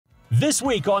This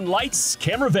week on Lights,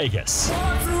 Camera, Vegas.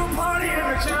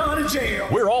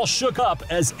 We're all shook up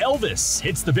as Elvis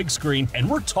hits the big screen, and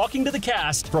we're talking to the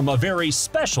cast from a very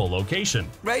special location.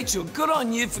 Rachel, good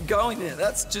on you for going there.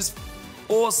 That's just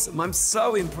awesome. I'm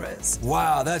so impressed.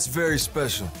 Wow, that's very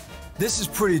special. This is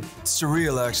pretty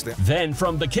surreal, actually. Then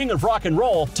from the king of rock and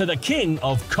roll to the king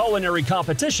of culinary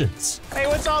competitions. Hey,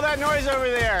 what's all that noise over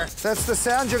there? That's the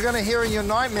sound you're gonna hear in your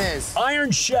nightmares.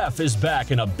 Iron Chef is back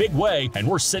in a big way, and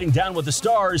we're sitting down with the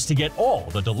stars to get all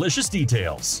the delicious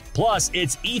details. Plus,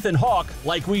 it's Ethan Hawke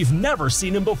like we've never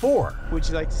seen him before. Would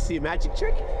you like to see a magic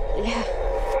trick? Yeah.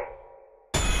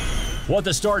 What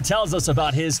the star tells us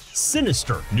about his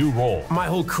sinister new role. My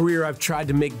whole career, I've tried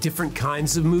to make different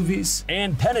kinds of movies.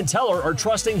 And Penn and Teller are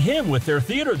trusting him with their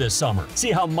theater this summer.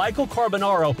 See how Michael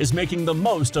Carbonaro is making the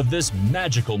most of this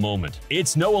magical moment.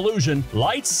 It's no illusion.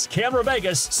 Lights, Camera,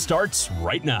 Vegas starts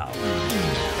right now.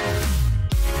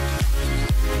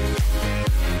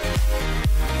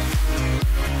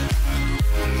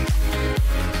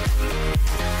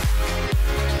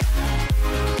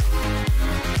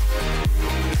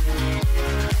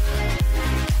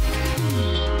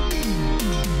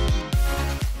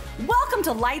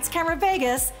 To Lights, Camera,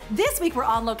 Vegas. This week we're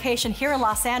on location here in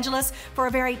Los Angeles for a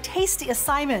very tasty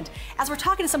assignment as we're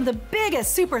talking to some of the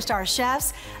biggest superstar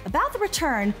chefs about the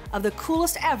return of the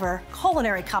coolest ever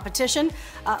culinary competition.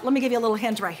 Let me give you a little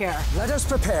hint right here. Let us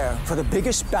prepare for the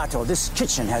biggest battle this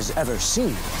kitchen has ever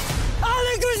seen. A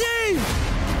la cuisine!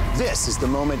 This is the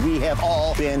moment we have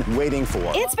all been waiting for.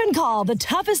 It's been called the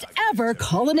toughest ever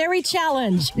culinary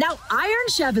challenge. Now, Iron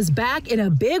Chef is back in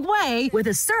a big way with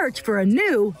a search for a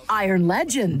new Iron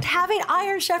legend. Having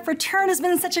Iron Chef return has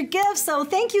been such a gift, so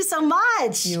thank you so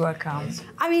much. You're welcome.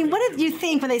 I mean, what did you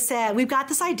think when they said, we've got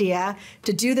this idea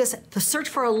to do this, the search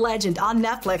for a legend on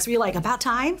Netflix? Were you like, about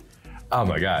time? Oh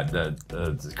my God,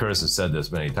 Curtis has said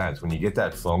this many times. When you get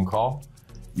that phone call,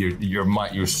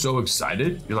 you're so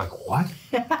excited. You're like, what?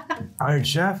 Iron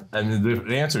Chef? And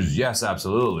the answer is yes,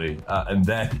 absolutely. And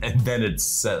then it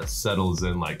settles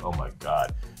in like, oh my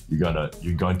God,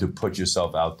 you're going to put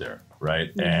yourself out there,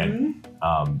 right? Mm-hmm.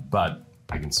 And but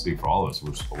I can speak for all of us.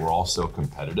 We're all so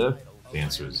competitive. The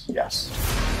answer is yes.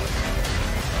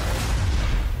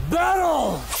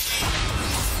 Battle!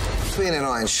 Being an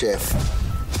Iron Chef,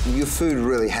 your food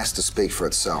really has to speak for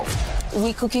itself.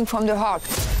 We're cooking from the heart.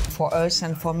 For us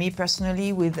and for me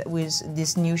personally, with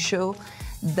this new show,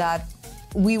 that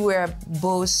we were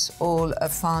both all a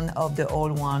fan of the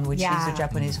old one, which is the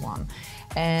Japanese one,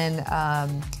 and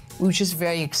we're just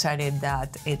very excited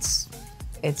that it's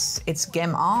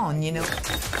game on, you know.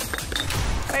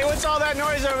 Hey, what's all that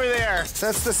noise over there?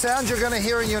 That's the sound you're gonna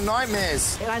hear in your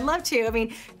nightmares. And I'd love to. I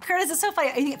mean, Curtis, it's so funny.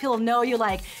 I think people know you,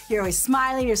 like, you're always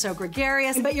smiling, you're so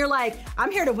gregarious, but you're like, I'm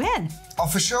here to win. Oh,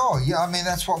 for sure. Yeah, I mean,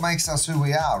 that's what makes us who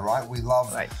we are, right? We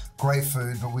love great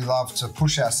food, but we love to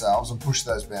push ourselves and push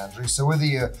those boundaries. So whether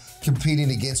you're competing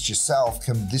against yourself,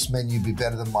 can this menu be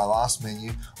better than my last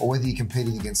menu, or whether you're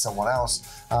competing against someone else,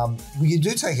 you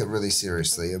do take it really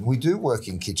seriously. And we do work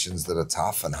in kitchens that are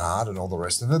tough and hard and all the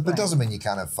rest of it, but it doesn't mean you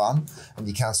can't have fun and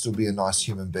you can't still be a nice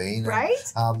human being. Right?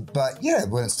 But yeah,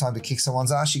 when it's time to kick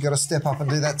someone's ass, you got to step up and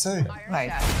do that too.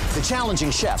 Right. The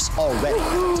challenging chefs already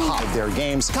top of their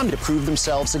games come to prove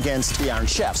themselves against the Iron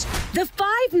Chefs. The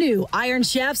 5 new Iron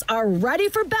Chefs are ready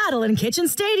for battle in Kitchen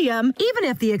Stadium, even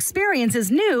if the experience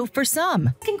is new for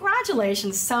some.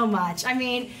 Congratulations so much. I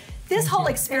mean, this whole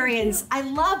experience, I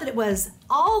love that it was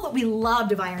all that we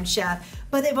loved of Iron Chef,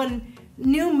 but it was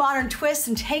new modern twists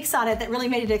and takes on it that really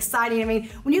made it exciting. I mean,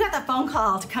 when you got that phone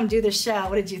call to come do this show,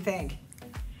 what did you think?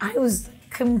 I was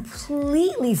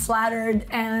completely flattered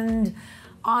and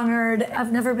honored.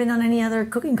 I've never been on any other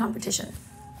cooking competition,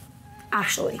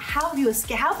 actually. How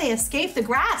have they escaped the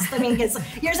grasp? I mean,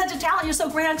 you're such a talent, you're so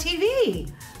great on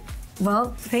TV.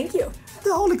 Well, thank you.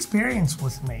 The whole experience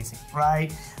was amazing,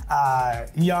 right?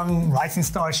 Young rising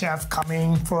star chef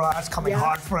coming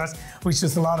hard for us, which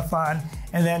was a lot of fun.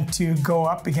 And then to go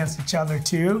up against each other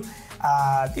too.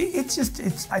 I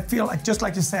feel like, just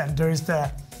like you said, there's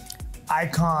the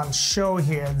icon show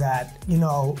here that, you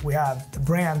know, we have the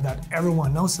brand that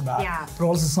everyone knows about, but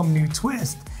also some new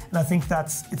twist. And I think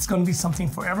it's going to be something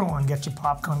for everyone. Get your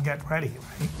popcorn, get ready,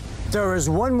 right? There is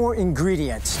one more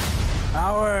ingredient.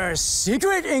 Our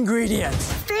secret ingredient.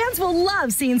 Fans will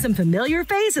love seeing some familiar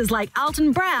faces like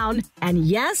Alton Brown. And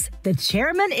yes, the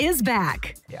chairman is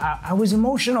back. I was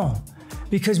emotional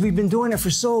because we've been doing it for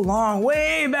so long,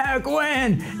 way back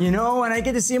when, you know, and I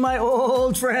get to see my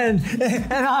old friend,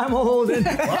 and I'm old. And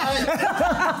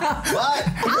What?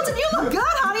 Alton, you look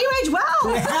good, honey. You age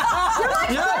well.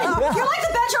 You're like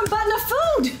the bedroom button of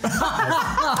food.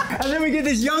 And then we get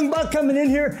this young buck coming in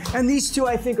here, and these two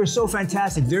I think are so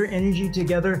fantastic. Their energy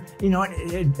together, you know,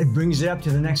 it brings it up to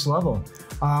the next level.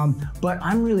 But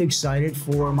I'm really excited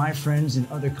for my friends in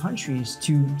other countries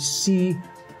to see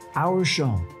our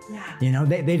show. Yeah. You know,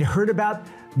 they'd heard about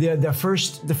the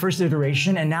first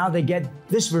iteration, and now they get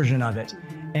this version of it.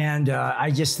 And I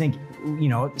just think, you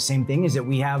know, the same thing is that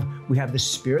we have the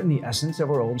spirit and the essence of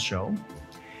our old show,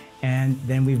 and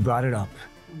then we've brought it up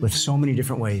with so many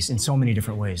different ways, in so many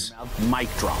different ways. Mic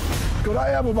drop. Could I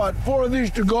have about 4 of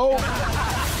these to go?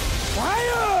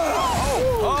 Fire!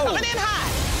 Coming in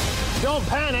hot. Don't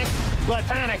panic, but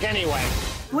panic anyway.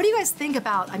 What do you guys think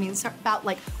about, about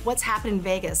like what's happened in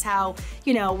Vegas? How,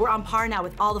 you know, we're on par now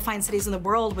with all the fine cities in the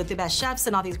world with the best chefs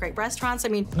and all these great restaurants. I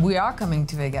mean, we are coming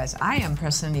to Vegas. I am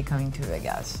personally coming to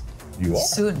Vegas. You are?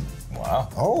 Soon. Wow.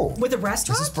 Oh. With a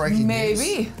restaurant? This is breaking news.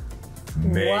 Maybe.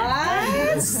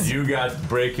 What? You got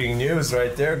breaking news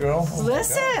right there, girl.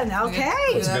 Listen, okay.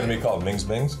 What's it going to be called? Mings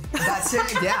Bings? That's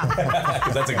it, yeah.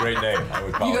 Because that's a great name. I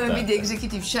would call You're it going to that. be the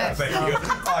executive chef. Thank you.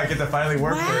 Oh, I get to finally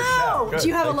work for a chef. Good. Do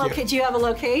you have a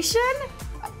location?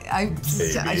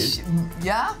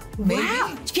 Yeah, maybe.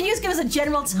 Wow. Can you just give us a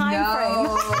general time frame?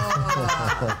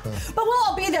 But we'll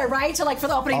all be there, right? To for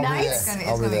the opening nights?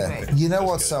 I'll be there. You know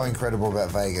what's so incredible about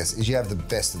Vegas is you have the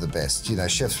best of the best. You know,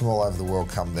 chefs from all over the world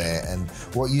come there, and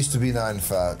what used to be known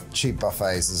for cheap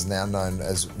buffets is now known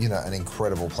as, you know, an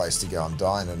incredible place to go and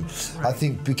dine. And I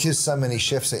think because so many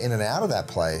chefs are in and out of that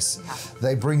place,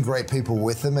 they bring great people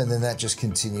with them, and then that just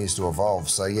continues to evolve.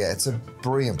 So yeah, it's a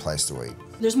brilliant place to eat.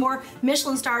 There's more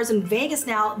Michelin stars in Vegas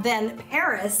now than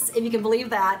Paris, if you can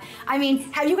believe that. I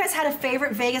mean, have you guys had a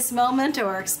favorite Vegas moment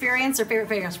or experience or favorite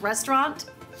Vegas restaurant?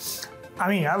 I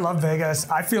mean, I love Vegas.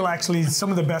 I feel actually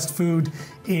some of the best food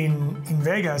in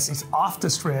Vegas is off the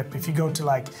strip. If you go to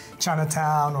like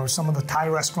Chinatown or some of the Thai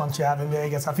restaurants you have in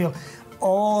Vegas, I feel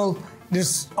all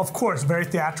this, of course, very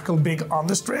theatrical, big on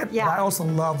the strip, but I also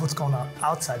love what's going on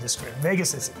outside the strip.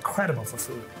 Vegas is incredible for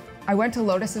food. I went to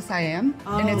Lotus's I.M.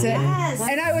 and it's it.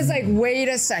 And I was like, wait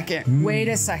a second.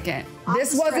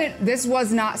 This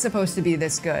was not supposed to be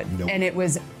this good. Nope. And it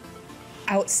was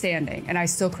outstanding. And I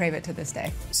still crave it to this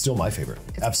day. Still my favorite.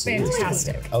 It's absolutely.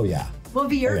 fantastic. Oh yeah. What would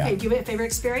be your favorite? Do you have a favorite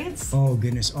experience? Oh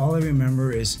goodness, all I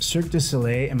remember is Cirque du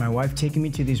Soleil and my wife taking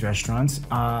me to these restaurants.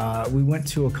 We went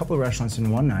to a couple of restaurants in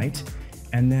one night,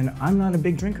 and then I'm not a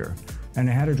big drinker. And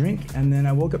I had a drink, and then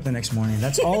I woke up the next morning.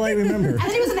 That's all I remember. And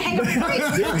he was in the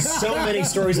hangover. There's so many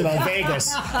stories about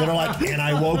Vegas that are like, and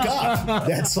I woke up.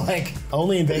 That's like,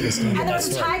 only in Vegas can you get And there that was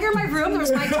a story. tiger in my room, there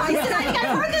was Mike Tyson. I think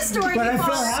I've heard this story But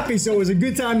before. I felt happy, so it was a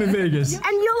good time in Vegas. And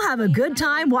you'll have a good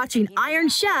time watching Iron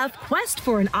Chef Quest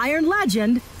for an Iron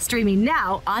Legend, streaming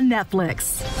now on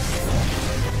Netflix.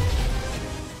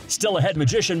 Still ahead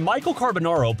magician Michael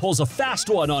Carbonaro pulls a fast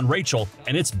one on Rachel,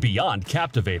 and it's beyond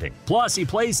captivating. Plus, he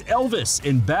plays Elvis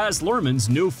in Baz Luhrmann's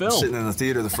new film. Sitting in the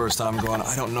theater the first time going,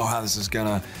 I don't know how this is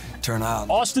gonna turn out.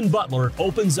 Austin Butler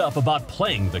opens up about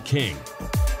playing the king.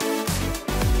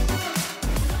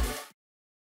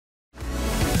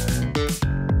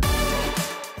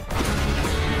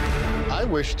 I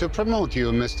wish to promote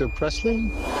you, Mr.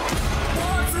 Presley.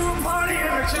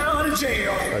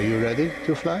 Are you ready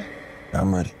to fly?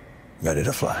 I'm ready. Ready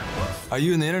to fly. Are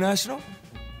you in the international?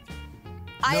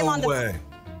 I am on the way.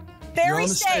 very You're on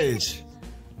the stage.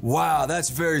 Wow, that's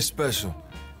very special.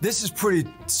 This is pretty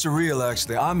surreal,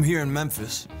 actually. I'm here in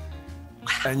Memphis,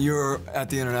 and you're at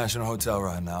the International Hotel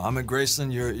right now. I'm at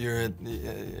Graceland. You're at,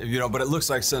 you know, but it looks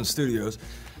like Sun Studios,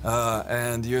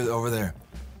 and you're over there.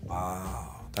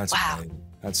 Wow, that's amazing.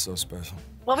 That's so special.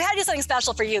 Well, we had to do something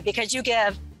special for you because you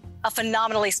give a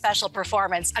phenomenally special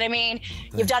performance. And I mean,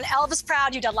 you've done Elvis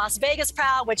proud, you've done Las Vegas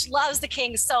proud, which loves the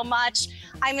King so much.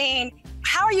 I mean,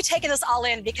 how are you taking this all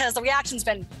in? Because the reaction's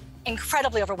been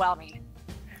incredibly overwhelming.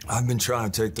 I've been trying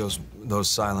to take those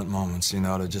silent moments, you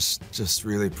know, to just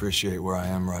really appreciate where I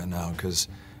am right now, because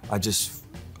I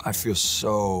feel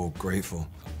so grateful.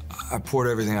 I poured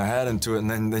everything I had into it, and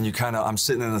then you kind of, I'm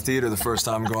sitting in the theater the first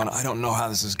time going, I don't know how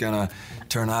this is gonna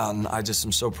turn out, and I just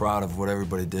am so proud of what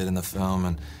everybody did in the film,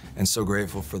 and so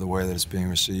grateful for the way that it's being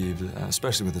received,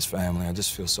 especially with this family. I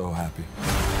just feel so happy.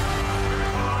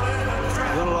 There's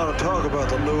been a lot of talk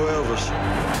about the new Elvis.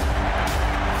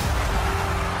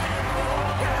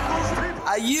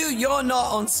 You're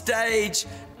not on stage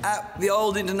at the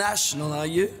old International, are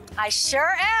you? I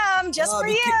sure am, just for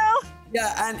you.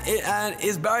 Yeah, and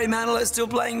is Barry Manilow still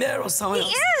playing there or someone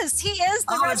else? He is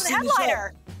the resident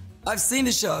headliner. I've seen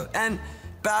the show, and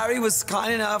Barry was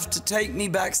kind enough to take me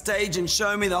backstage and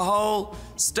show me the whole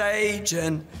stage,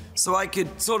 and so I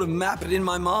could sort of map it in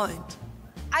my mind.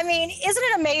 I mean, isn't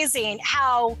it amazing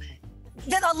how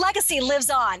the legacy lives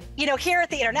on, you know, here at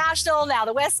the International, now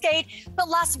the Westgate, but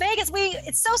Las Vegas,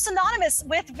 it's so synonymous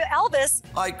with Elvis.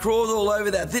 I crawled all over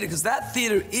that theater because that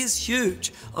theater is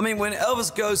huge. I mean, when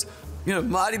Elvis goes, you know,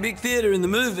 mighty big theater in the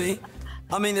movie,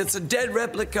 I mean, it's a dead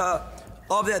replica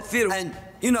of that theater. And,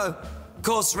 you know, of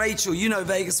course, Rachel, you know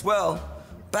Vegas well.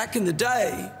 Back in the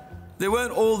day, there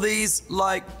weren't all these,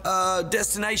 like,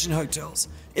 destination hotels.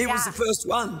 It was the first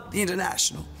one, the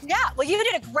International. Yeah, well, you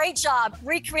did a great job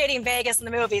recreating Vegas in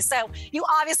the movie, so you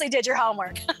obviously did your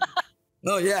homework.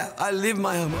 Oh, yeah, I live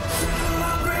my homework.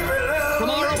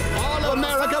 Tomorrow, all of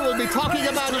America will be talking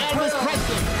about Elvis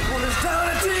Presley.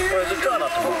 Where's it gone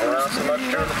up to move around so much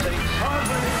during the tape?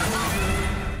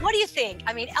 What do you think?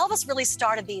 I mean, Elvis really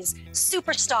started these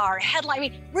superstar headline. I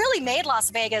mean, really made Las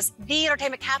Vegas the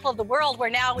entertainment capital of the world, where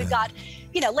now we've got,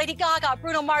 you know, Lady Gaga,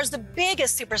 Bruno Mars, the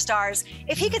biggest superstars.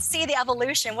 If he could see the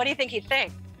evolution, what do you think he'd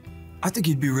think? I think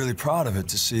he'd be really proud of it,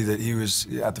 to see that he was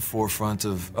at the forefront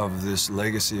of this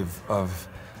legacy of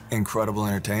incredible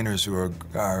entertainers who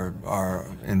are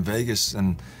in Vegas.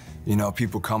 And, you know,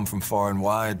 people come from far and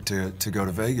wide to go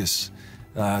to Vegas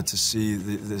to see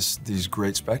these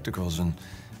great spectacles. And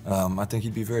I think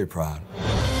he'd be very proud.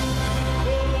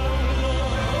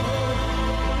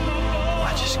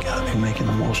 I just gotta be making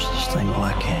the most of this thing while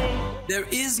I can. There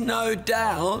is no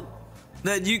doubt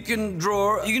that you can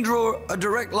draw a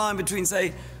direct line between,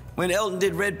 say, when Elton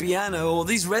did Red Piano or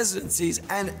these residencies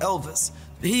and Elvis.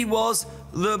 He was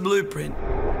the blueprint.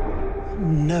 I've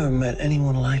never met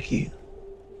anyone like you.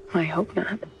 I hope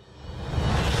not.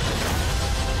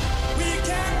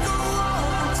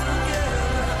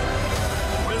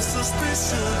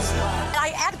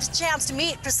 I had the chance to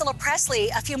meet Priscilla Presley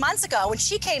a few months ago when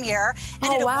she came here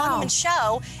and did a one-woman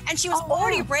show, and she was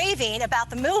already raving about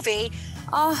the movie.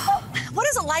 What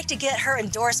is it like to get her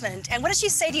endorsement, and what did she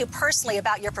say to you personally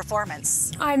about your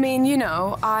performance? I mean, you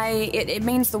know, it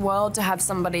means the world to have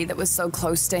somebody that was so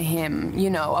close to him, you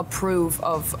know, approve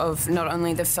of not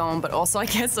only the film, but also, I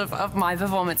guess, of my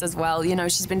performance as well. You know,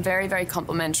 she's been very, very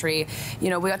complimentary. You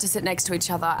know, we got to sit next to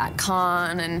each other at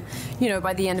Cannes, and, you know,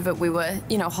 by the end of it, we were,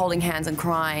 you know, holding hands and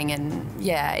crying, and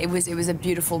yeah, it was a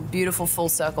beautiful, beautiful full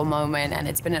circle moment, and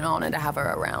it's been an honor to have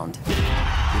her around. You're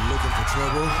looking for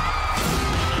trouble?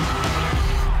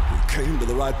 Came to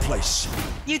the right place.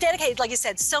 You dedicated, like you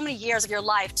said, so many years of your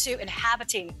life to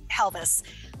inhabiting Elvis.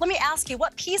 Let me ask you,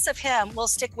 what piece of him will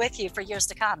stick with you for years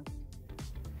to come?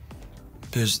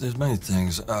 There's many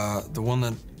things. The one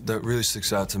that really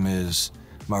sticks out to me is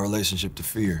my relationship to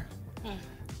fear.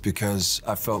 Because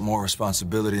I felt more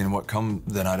responsibility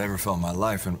than I'd ever felt in my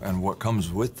life, and what comes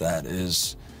with that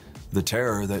is the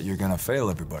terror that you're gonna fail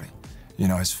everybody. You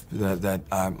know, that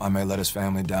I may let his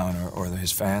family down, or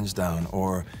his fans down,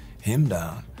 or him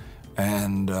down.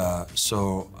 And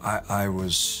so I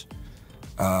was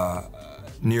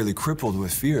nearly crippled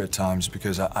with fear at times,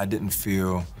 because I didn't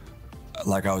feel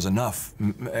like I was enough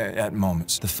at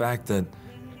moments. The fact that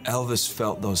Elvis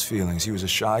felt those feelings, he was a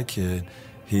shy kid,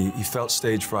 he felt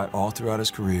stage fright all throughout his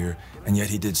career, and yet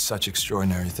he did such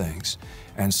extraordinary things.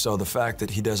 And so the fact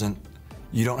that you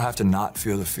don't have to not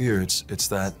feel the fear, it's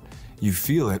that you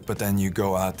feel it, but then you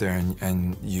go out there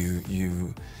and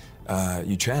you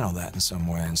channel that in some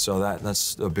way. And so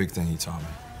that's a big thing he taught me.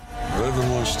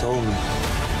 Reverend once told me,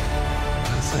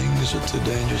 things are too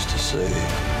dangerous to say.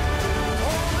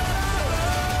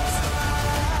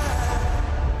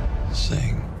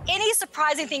 Sing. Any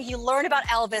surprising thing you learned about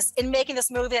Elvis in making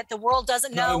this movie that the world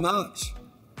doesn't know?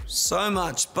 So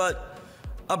much, but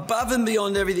above and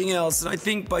beyond everything else, and I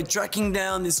think by tracking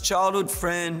down this childhood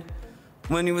friend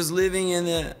when he was living in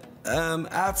the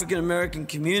African-American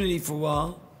community for a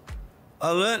while,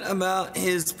 I learned about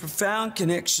his profound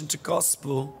connection to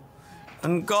gospel.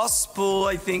 And gospel,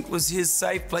 I think, was his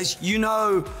safe place. You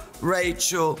know,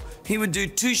 Rachel, he would do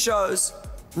 2 shows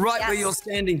right where you're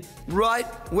standing. Right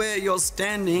where you're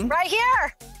standing. Right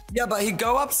here. Yeah, but he'd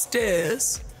go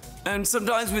upstairs, and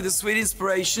sometimes with the sweet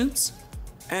inspirations,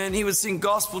 and he would sing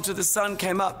gospel till the sun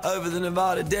came up over the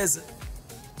Nevada desert.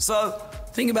 So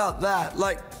think about that.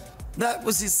 Like, that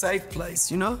was his safe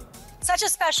place, you know? Such a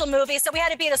special movie, so we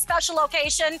had to be at a special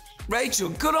location. Rachel,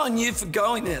 good on you for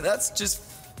going there. That's just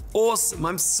awesome.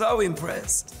 I'm so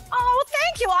impressed. Oh,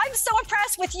 thank you. I'm so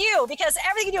impressed with you, because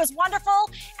everything you do is wonderful,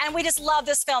 and we just love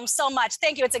this film so much.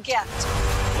 Thank you. It's a gift.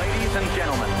 Ladies and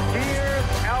gentlemen, here's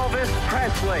Elvis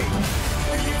Presley.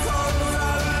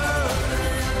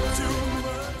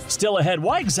 Still ahead,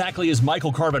 why exactly is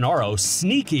Michael Carbonaro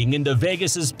sneaking into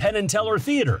Vegas's Penn and Teller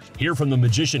Theater? Hear from the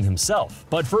magician himself.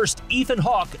 But first, Ethan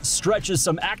Hawke stretches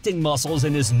some acting muscles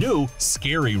in his new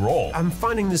scary role. I'm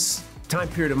finding this time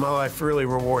period of my life really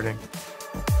rewarding.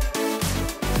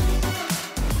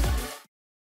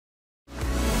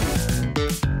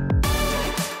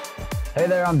 Hey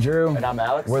there, I'm Drew. And I'm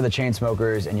Alex. We're the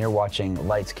Chainsmokers, and you're watching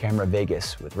Lights, Camera,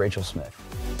 Vegas with Rachel Smith.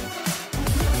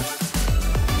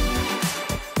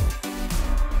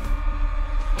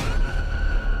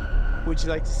 Would you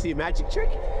like to see a magic trick?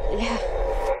 Yeah.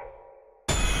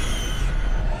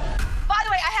 By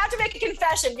the way, I have to make a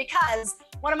confession because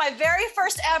one of my very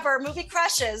first ever movie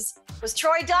crushes was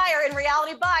Troy Dyer in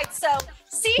Reality Bites. So,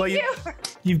 seeing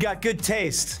You've got good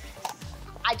taste.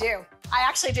 I do. I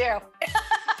actually do.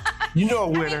 You know a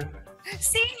winner.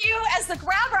 Seeing you as the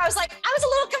grabber, I was like, I was a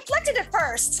little conflicted at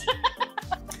first.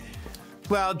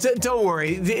 Well, don't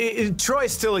worry. Troy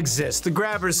still exists. The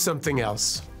grabber's something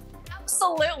else.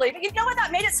 Absolutely. But you know what?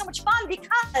 That made it so much fun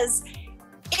because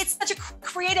it's such a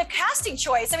creative casting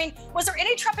choice. I mean, was there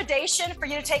any trepidation for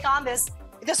you to take on this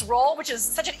role, which is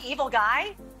such an evil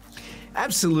guy?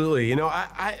 Absolutely. You know,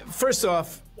 I first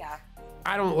off,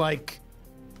 I don't like,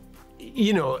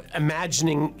 you know,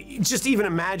 just even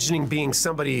imagining being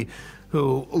somebody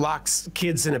who locks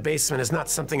kids in a basement is not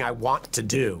something I want to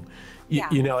do.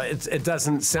 You know, it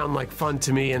doesn't sound like fun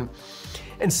to me. And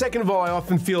second of all, I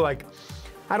often feel like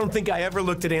I don't think I ever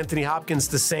looked at Anthony Hopkins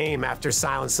the same after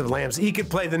Silence of the Lambs. He could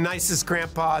play the nicest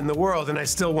grandpa in the world, and I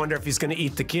still wonder if he's going to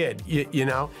eat the kid, you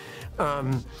know?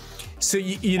 So,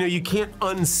 you know, you can't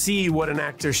unsee what an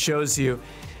actor shows you.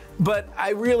 But I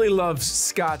really love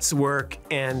Scott's work,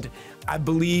 and I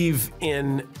believe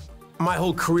in my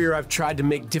whole career I've tried to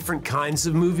make different kinds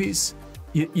of movies.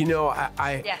 You know,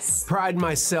 I pride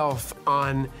myself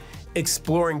on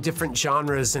exploring different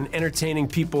genres and entertaining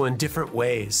people in different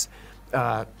ways.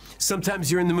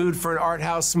 Sometimes you're in the mood for an art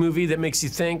house movie that makes you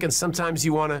think, and sometimes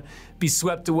you want to be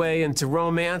swept away into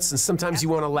romance, and sometimes you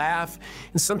want to laugh,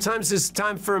 and sometimes it's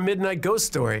time for a midnight ghost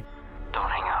story. Don't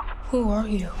hang up. Who are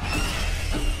you?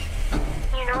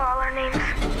 You know all our names?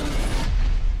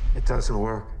 It doesn't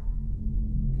work.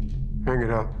 Hang it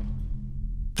up.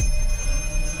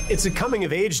 It's a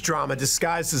coming-of-age drama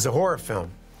disguised as a horror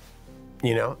film,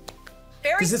 you know?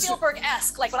 Very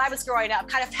Spielberg-esque, like when I was growing up,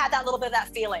 kind of had that little bit of that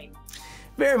feeling.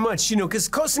 Very much, you know, because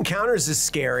Close Encounters is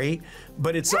scary,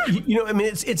 but it's, you know, I mean,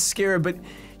 it's scary, but,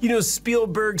 you know,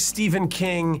 Spielberg, Stephen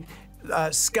King,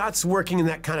 Scott's working in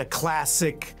that kind of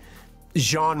classic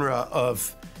genre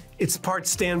of, it's part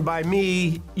Stand By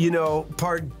Me, you know,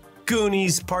 part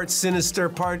Goonies, part Sinister,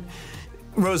 part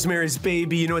Rosemary's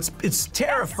Baby, you know, it's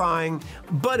terrifying,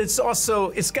 but it's also,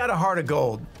 it's got a heart of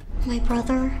gold. My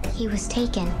brother, he was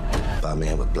taken. By a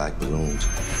man with black balloons.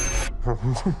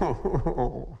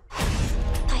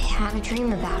 I had a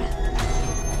dream about it.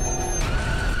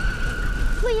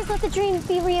 Please let the dreams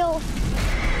be real.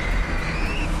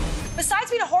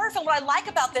 Besides being a horror film, what I like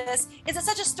about this is it's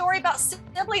such a story about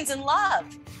siblings and love.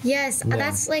 Yes,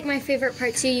 that's like my favorite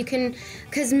part too. You can,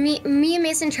 because me and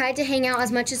Mason tried to hang out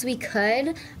as much as we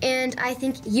could, and I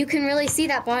think you can really see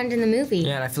that bond in the movie.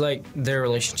 Yeah, and I feel like their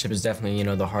relationship is definitely, you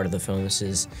know, the heart of the film. This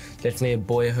is definitely a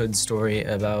boyhood story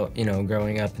about, you know,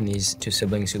 growing up and these two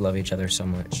siblings who love each other so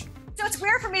much. So it's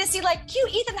weird for me to see like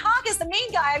cute Ethan Hawke is the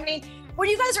main guy. I mean, when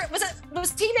you guys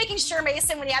was he making sure,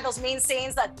 Mason, when he had those mean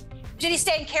scenes, that did he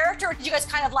stay in character, or did you guys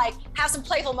kind of like have some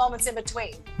playful moments in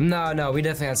between? No, we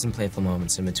definitely had some playful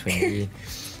moments in between.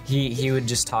 He would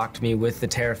just talk to me with the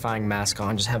terrifying mask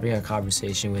on, just having a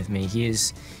conversation with me.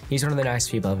 He's one of the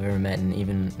nicest people I've ever met, and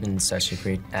even in such a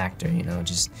great actor, you know,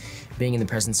 just being in the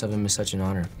presence of him is such an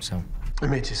honor, so. I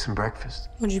made you some breakfast.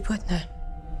 What'd you put in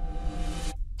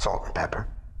that? Salt and pepper.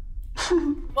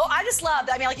 Well, I just love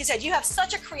that. I mean, like you said, you have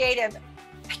such a creative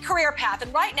career path,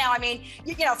 and right now, I mean,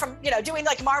 you know, from doing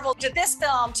like Marvel to this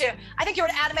film to I think you're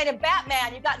an animated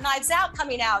Batman. You've got Knives Out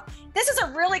coming out. This is a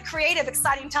really creative,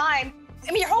 exciting time.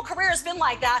 I mean, your whole career has been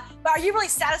like that. But are you really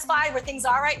satisfied where things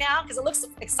are right now? Because it looks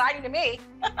exciting to me.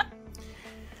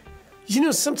 You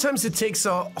know, sometimes it takes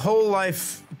a whole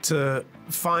life to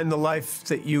find the life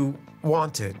that you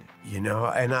wanted. You know,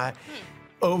 and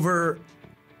over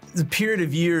the period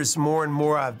of years, more and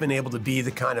more, I've been able to be the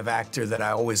kind of actor that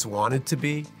I always wanted to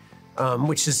be,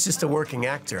 which is just a working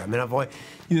actor. I mean, I've always,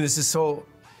 you know, there's this whole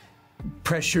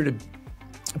pressure to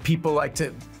people like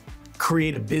to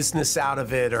create a business out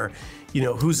of it, or, you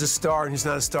know, who's a star and who's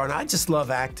not a star. And I just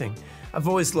love acting. I've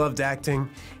always loved acting.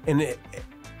 And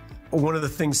one of the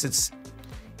things that's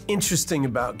interesting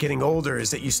about getting older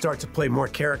is that you start to play more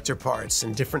character parts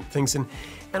and different things. And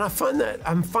I find that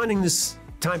I'm finding this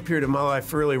time period of my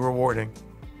life really rewarding.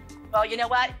 Well, you know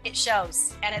what? It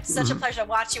shows. And it's such a pleasure to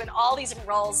watch you in all these different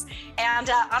roles. And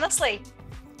honestly,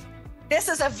 this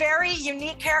is a very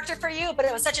unique character for you, but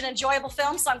it was such an enjoyable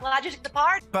film, so I'm glad you took the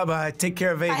part. Bye-bye. Take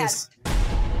care of Vegas.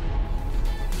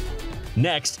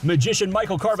 Next, magician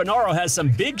Michael Carbonaro has some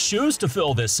big shoes to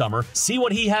fill this summer. See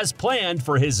what he has planned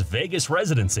for his Vegas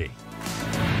residency.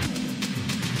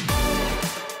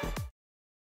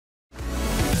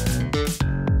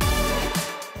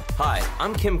 Hi,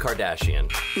 I'm Kim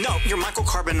Kardashian. No, you're Michael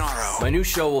Carbonaro. My new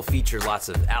show will feature lots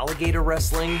of alligator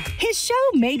wrestling. His show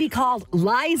may be called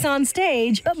Lies on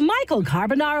Stage, but Michael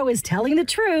Carbonaro is telling the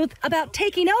truth about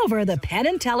taking over the Penn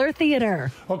and Teller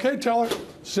Theater. Okay, Teller,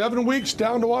 7 weeks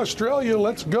down to Australia.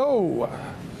 Let's go.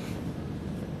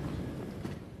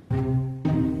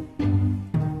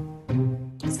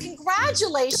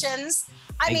 Congratulations.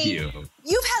 I mean,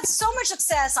 you've had so much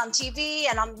success on TV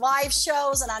and on live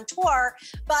shows and on tour,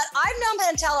 but I've known Penn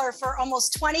and Teller for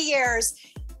almost 20 years.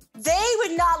 They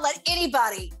would not let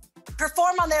anybody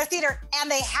perform on their theater,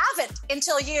 and they haven't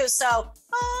until you. So,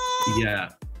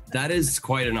 yeah, that is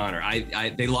quite an honor.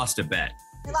 They lost a bet.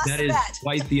 That is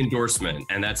quite the endorsement,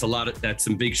 and that's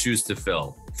some big shoes to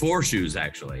fill. 4 shoes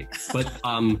actually, but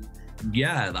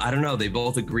yeah, I don't know. They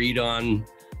both agreed on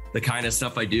the kind of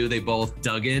stuff I do. They both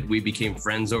dug it. We became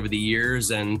friends over the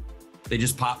years, and they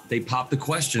popped the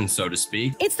question, so to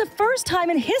speak. It's the first time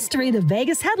in history the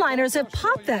Vegas headliners have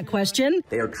popped that question.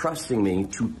 They are trusting me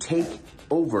to take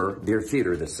over their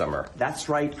theater this summer. That's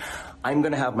right. I'm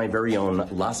going to have my very own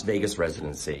Las Vegas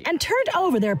residency. And turned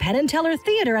over their Penn and Teller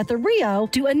Theater at the Rio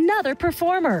to another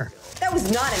performer. That was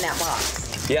not in that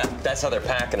box. Yeah, that's how they're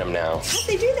packing them now. How'd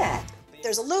they do that?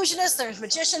 there's illusionists, there's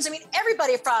magicians. I mean,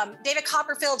 everybody from David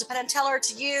Copperfield to Penn and Teller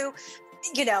to you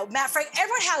know, Matt Frank,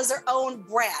 everyone has their own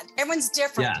brand. Everyone's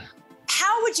different. Yeah.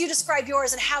 How would you describe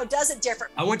yours and how does it differ?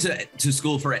 I went to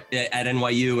school at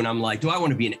NYU, and I'm like, do I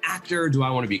want to be an actor? Do I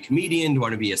want to be a comedian? Do I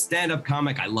want to be a stand-up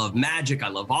comic? I love magic. I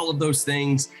love all of those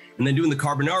things. And then doing the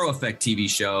Carbonaro Effect TV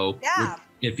show, yeah. which,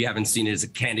 if you haven't seen it, is a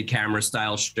candid camera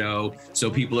style show. So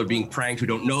people are being pranked who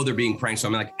don't know they're being pranked. So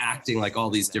I'm like acting like all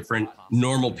these different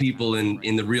normal people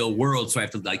in the real world. So I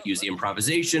have to like use the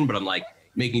improvisation, but I'm like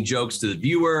making jokes to the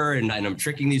viewer, and I'm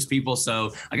tricking these people.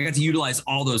 So I got to utilize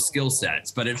all those skill sets.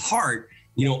 But at heart,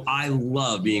 you know, I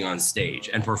love being on stage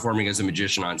and performing as a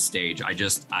magician on stage.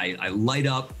 I light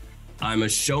up. I'm a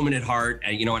showman at heart.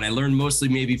 And, you know, and I learned mostly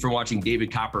maybe from watching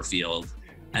David Copperfield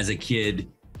as a kid.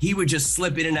 He would just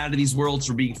slip in and out of these worlds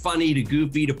from being funny to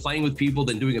goofy to playing with people,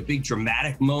 then doing a big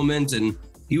dramatic moment. And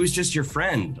he was just your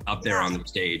friend up there on the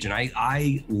stage. And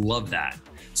I love that.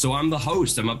 So I'm the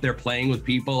host. I'm up there playing with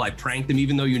people. I prank them,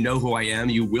 even though you know who I am.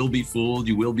 You will be fooled.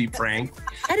 You will be pranked.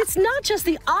 And it's not just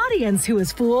the audience who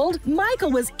is fooled.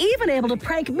 Michael was even able to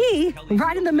prank me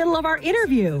right in the middle of our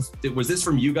interview. Was this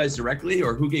from you guys directly,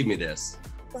 or who gave me this?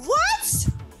 What?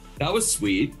 That was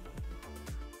sweet.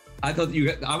 I thought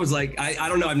I was like, I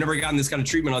don't know. I've never gotten this kind of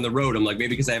treatment on the road. I'm like, maybe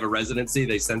because I have a residency,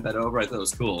 they sent that over. I thought it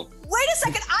was cool. Wait a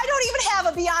second. I don't even have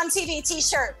a BEONDTV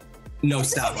t-shirt. No,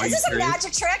 stop. Is this a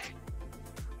magic trick?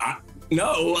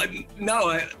 No,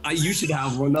 you should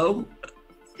have one though.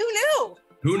 Who knew?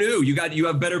 Who knew? You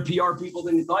have better PR people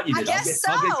than you thought you did. I guess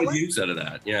so. I'll get good use out of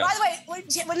that. Yeah. By the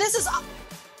way, when this is,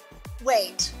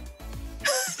 wait,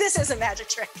 this is a magic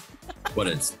trick. What?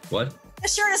 The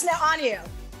shirt is now on you.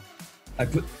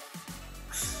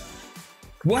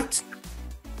 What?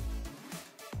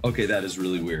 Okay, that is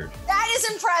really weird. That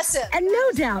is impressive. And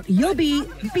no doubt you'll be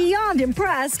beyond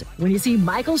impressed when you see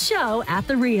Michael's show at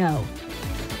the Rio.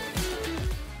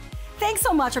 Thanks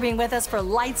so much for being with us for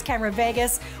Lights, Camera,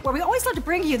 Vegas, where we always love to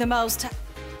bring you the most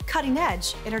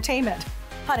cutting-edge entertainment,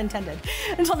 pun intended.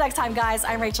 Until next time, guys,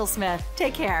 I'm Rachel Smith.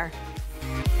 Take care.